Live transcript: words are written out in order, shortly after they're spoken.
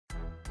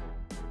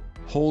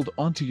Hold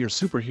on to your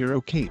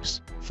superhero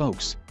capes,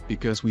 folks,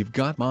 because we've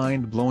got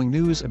mind-blowing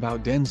news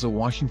about Denzel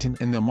Washington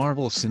in the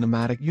Marvel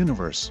Cinematic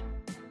Universe.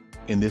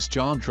 In this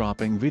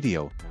jaw-dropping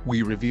video,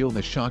 we reveal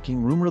the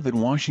shocking rumor that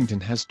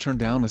Washington has turned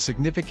down a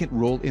significant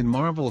role in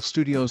Marvel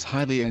Studios'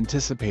 highly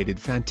anticipated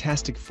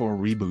Fantastic Four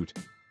reboot.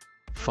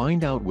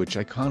 Find out which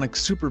iconic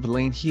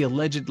supervillain he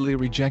allegedly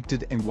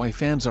rejected and why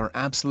fans are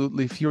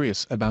absolutely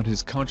furious about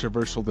his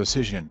controversial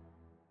decision.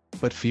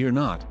 But fear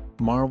not,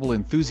 Marvel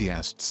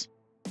enthusiasts.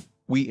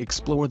 We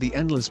explore the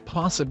endless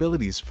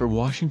possibilities for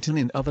Washington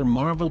in other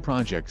Marvel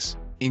projects,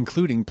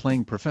 including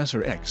playing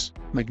Professor X,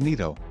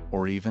 Magneto,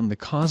 or even the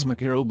cosmic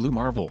hero Blue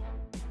Marvel.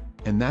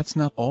 And that's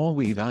not all.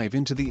 We dive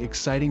into the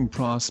exciting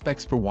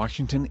prospects for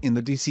Washington in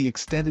the DC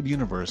Extended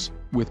Universe,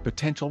 with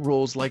potential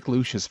roles like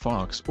Lucius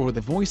Fox or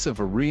the voice of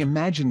a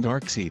reimagined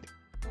Darkseid.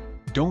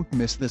 Don't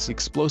miss this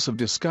explosive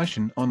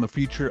discussion on the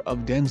future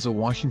of Denzel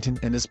Washington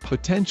and his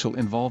potential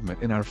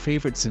involvement in our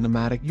favorite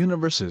cinematic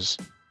universes.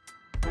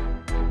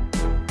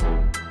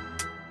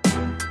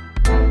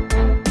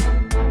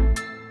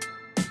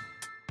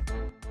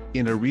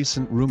 In a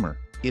recent rumor,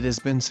 it has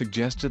been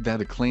suggested that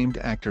acclaimed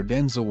actor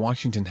Denzel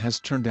Washington has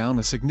turned down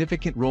a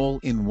significant role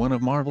in one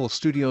of Marvel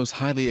Studios'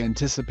 highly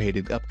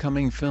anticipated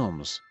upcoming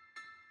films.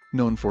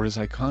 Known for his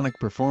iconic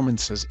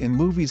performances in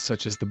movies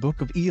such as The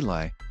Book of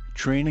Eli,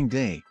 Training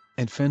Day,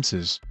 and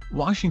Fences,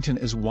 Washington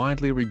is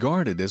widely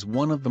regarded as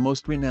one of the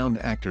most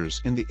renowned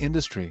actors in the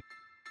industry.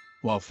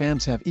 While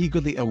fans have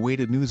eagerly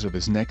awaited news of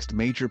his next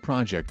major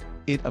project,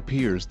 it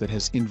appears that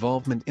his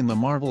involvement in the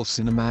Marvel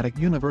Cinematic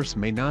Universe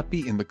may not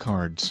be in the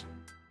cards.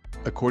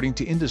 According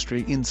to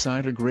industry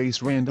insider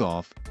Grace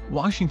Randolph,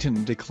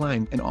 Washington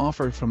declined an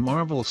offer from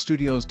Marvel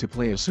Studios to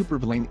play a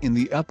supervillain in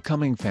the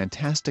upcoming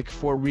Fantastic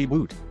Four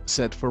reboot,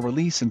 set for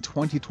release in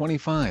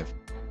 2025.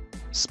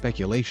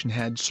 Speculation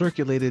had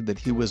circulated that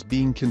he was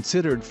being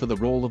considered for the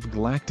role of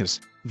Galactus,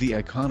 the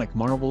iconic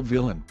Marvel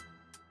villain.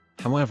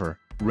 However,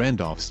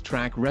 Randolph's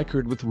track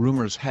record with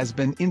rumors has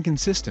been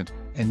inconsistent,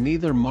 and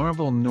neither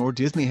Marvel nor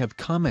Disney have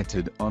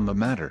commented on the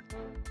matter.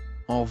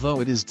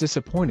 Although it is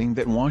disappointing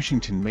that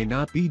Washington may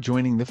not be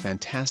joining the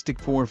Fantastic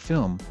Four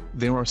film,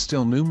 there are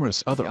still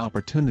numerous other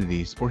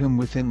opportunities for him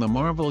within the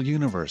Marvel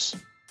Universe.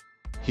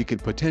 He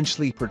could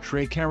potentially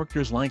portray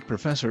characters like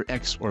Professor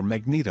X or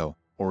Magneto,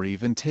 or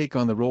even take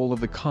on the role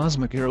of the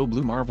cosmic hero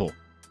Blue Marvel.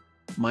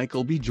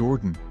 Michael B.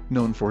 Jordan,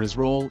 known for his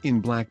role in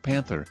Black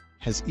Panther,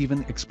 has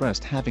even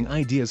expressed having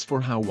ideas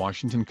for how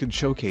Washington could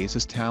showcase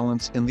his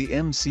talents in the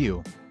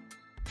MCU.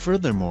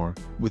 Furthermore,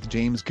 with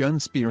James Gunn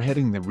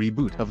spearheading the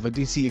reboot of the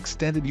DC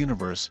Extended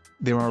Universe,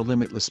 there are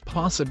limitless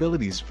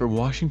possibilities for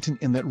Washington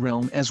in that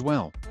realm as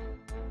well.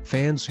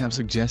 Fans have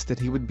suggested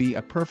he would be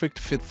a perfect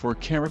fit for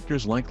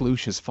characters like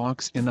Lucius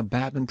Fox in a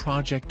Batman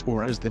project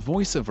or as the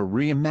voice of a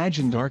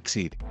reimagined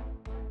Darkseid.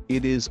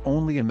 It is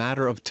only a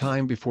matter of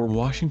time before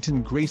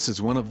Washington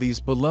graces one of these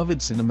beloved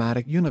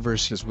cinematic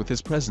universes with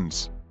his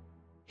presence.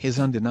 His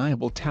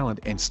undeniable talent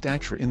and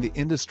stature in the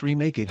industry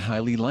make it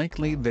highly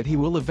likely that he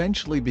will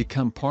eventually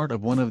become part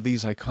of one of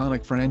these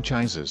iconic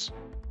franchises.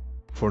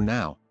 For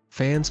now,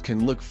 fans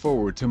can look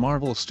forward to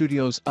Marvel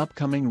Studios'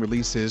 upcoming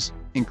releases,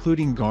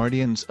 including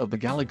Guardians of the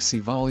Galaxy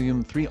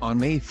Volume 3 on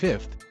May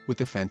 5th, with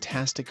the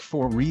Fantastic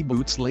Four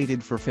reboot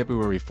slated for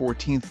February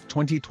 14,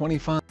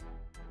 2025.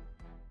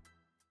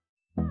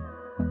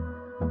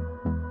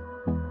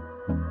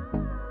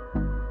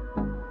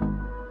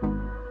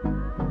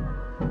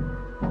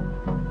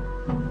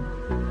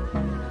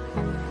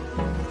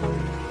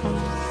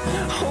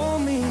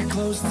 Hold me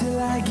close till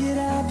I get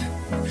out.